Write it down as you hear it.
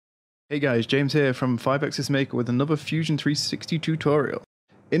Hey guys, James here from 5-Axis Maker with another Fusion360 tutorial.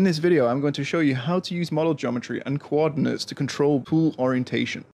 In this video, I'm going to show you how to use model geometry and coordinates to control tool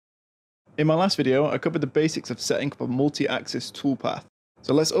orientation. In my last video, I covered the basics of setting up a multi-axis toolpath.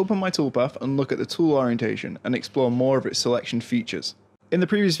 So let's open my toolpath and look at the tool orientation and explore more of its selection features. In the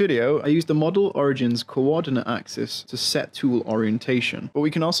previous video, I used the model origin's coordinate axis to set tool orientation, but we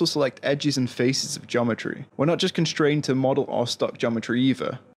can also select edges and faces of geometry. We're not just constrained to model or stock geometry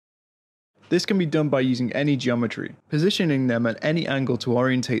either. This can be done by using any geometry, positioning them at any angle to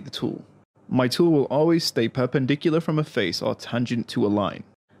orientate the tool. My tool will always stay perpendicular from a face or tangent to a line.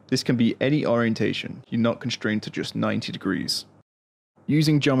 This can be any orientation, you're not constrained to just 90 degrees.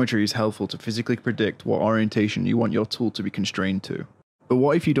 Using geometry is helpful to physically predict what orientation you want your tool to be constrained to. But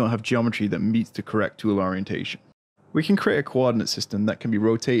what if you don't have geometry that meets the correct tool orientation? We can create a coordinate system that can be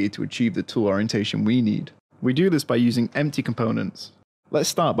rotated to achieve the tool orientation we need. We do this by using empty components. Let's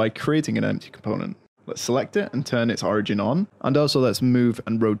start by creating an empty component. Let's select it and turn its origin on, and also let's move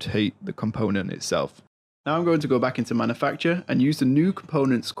and rotate the component itself. Now I'm going to go back into manufacture and use the new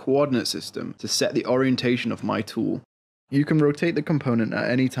component's coordinate system to set the orientation of my tool. You can rotate the component at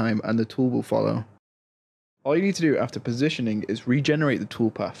any time and the tool will follow. All you need to do after positioning is regenerate the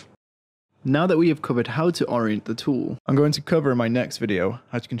toolpath. Now that we have covered how to orient the tool, I'm going to cover in my next video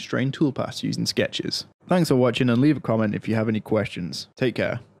how to constrain toolpaths using sketches. Thanks for watching and leave a comment if you have any questions. Take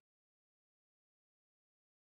care.